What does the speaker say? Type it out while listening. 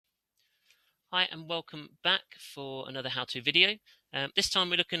Hi and welcome back for another how-to video. This time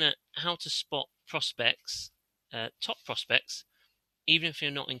we're looking at how to spot prospects, top prospects, even if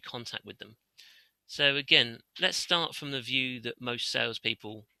you're not in contact with them. So again, let's start from the view that most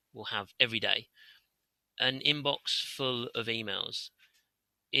salespeople will have every day, an inbox full of emails.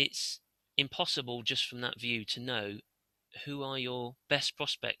 It's impossible just from that view to know who are your best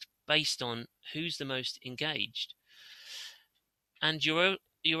prospects based on who's the most engaged. And you're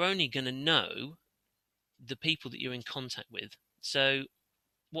only going to know the people that you're in contact with. So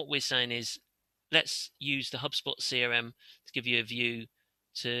what we're saying is, let's use the HubSpot CRM to give you a view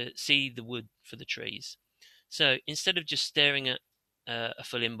to see the wood for the trees. So instead of just staring at a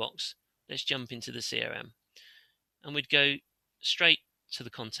full inbox, let's jump into the CRM and we'd go straight to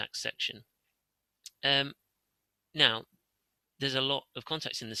the contacts section. Now, there's a lot of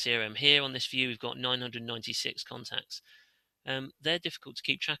contacts in the CRM. Here on this view, we've got 996 contacts. They're difficult to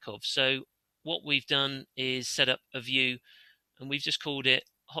keep track of. So what we've done is set up a view and we've just called it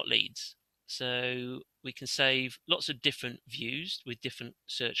hot leads. So we can save lots of different views with different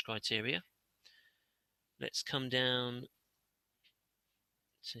search criteria. Let's come down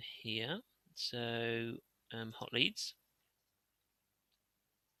to here. So hot leads.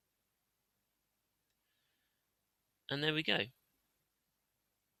 And there we go.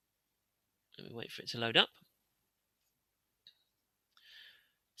 Let me wait for it to load up.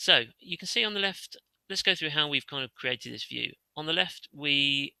 So you can see on the left, let's go through how we've kind of created this view. On the left,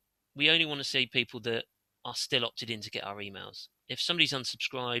 we only want to see people that are still opted in to get our emails. If somebody's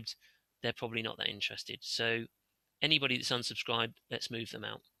unsubscribed, they're probably not that interested. So anybody that's unsubscribed, let's move them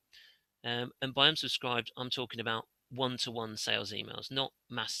out. And by unsubscribed, I'm talking about one-to-one sales emails, not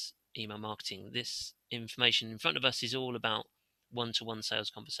mass email marketing. This information in front of us is all about one-to-one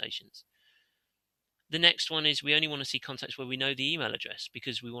sales conversations. The next one is we only want to see contacts where we know the email address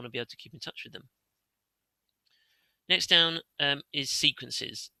because we want to be able to keep in touch with them. Next down is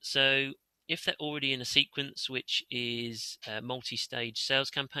sequences. So if they're already in a sequence, which is multi-stage sales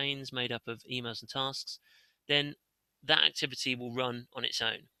campaigns made up of emails and tasks, then that activity will run on its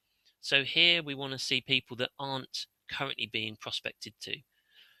own. So here we want to see people that aren't currently being prospected to,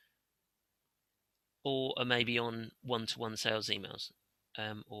 or are maybe on one-to-one sales emails,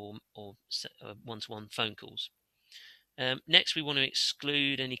 or one-to-one phone calls. Next, we want to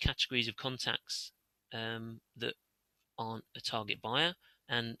exclude any categories of contacts that aren't a target buyer,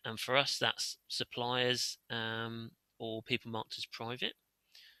 and for us that's suppliers or people marked as private.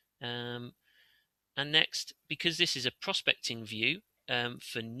 And next, because this is a prospecting view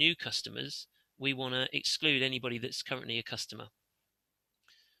for new customers, we want to exclude anybody that's currently a customer.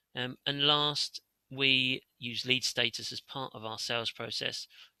 And last, we use lead status as part of our sales process.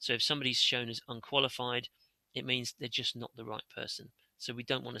 So if somebody's shown as unqualified, it means they're just not the right person. So we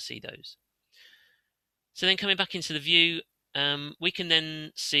don't want to see those. So then coming back into the view, we can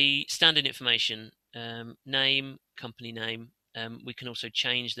then see standard information, name, company name. We can also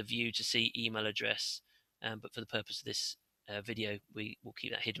change the view to see email address, but for the purpose of this video, we will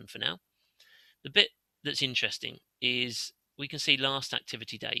keep that hidden for now. The bit that's interesting is we can see last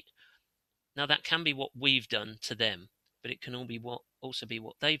activity date. Now that can be what we've done to them, but it can also be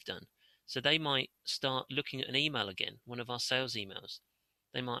what they've done. So they might start looking at an email again, one of our sales emails.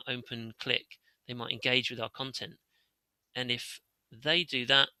 They might open, click, they might engage with our content. And if they do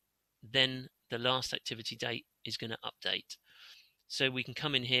that, then the last activity date is going to update. So we can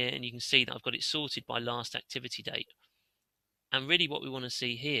come in here and you can see that I've got it sorted by last activity date. And really what we want to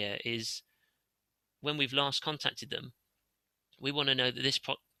see here is when we've last contacted them, we want to know that this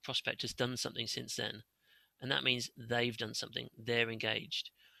prospect has done something since then. And that means they've done something, they're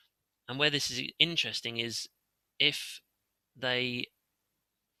engaged. And where this is interesting is if they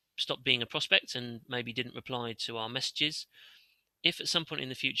stopped being a prospect and maybe didn't reply to our messages, if at some point in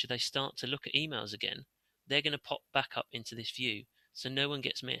the future they start to look at emails again, they're going to pop back up into this view. So no one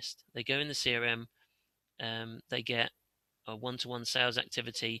gets missed. They go in the CRM, they get a one-to-one sales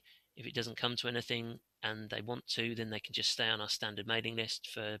activity. If it doesn't come to anything and they want to, then they can just stay on our standard mailing list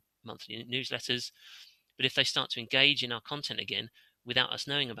for monthly newsletters. But if they start to engage in our content again without us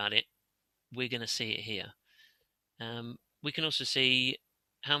knowing about it, we're going to see it here. We can also see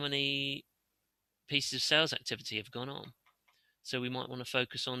how many pieces of sales activity have gone on. So we might want to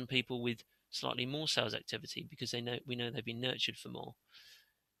focus on people with slightly more sales activity because we know they've been nurtured for more.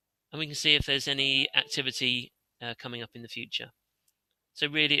 And we can see if there's any activity coming up in the future. So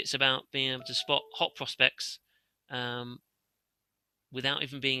really it's about being able to spot hot prospects without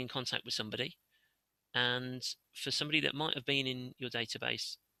even being in contact with somebody. And for somebody that might have been in your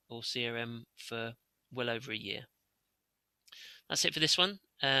database or CRM for well over a year. that's it for this one.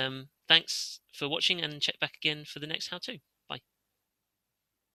 Thanks for watching, and check back again for the next how-to. Bye.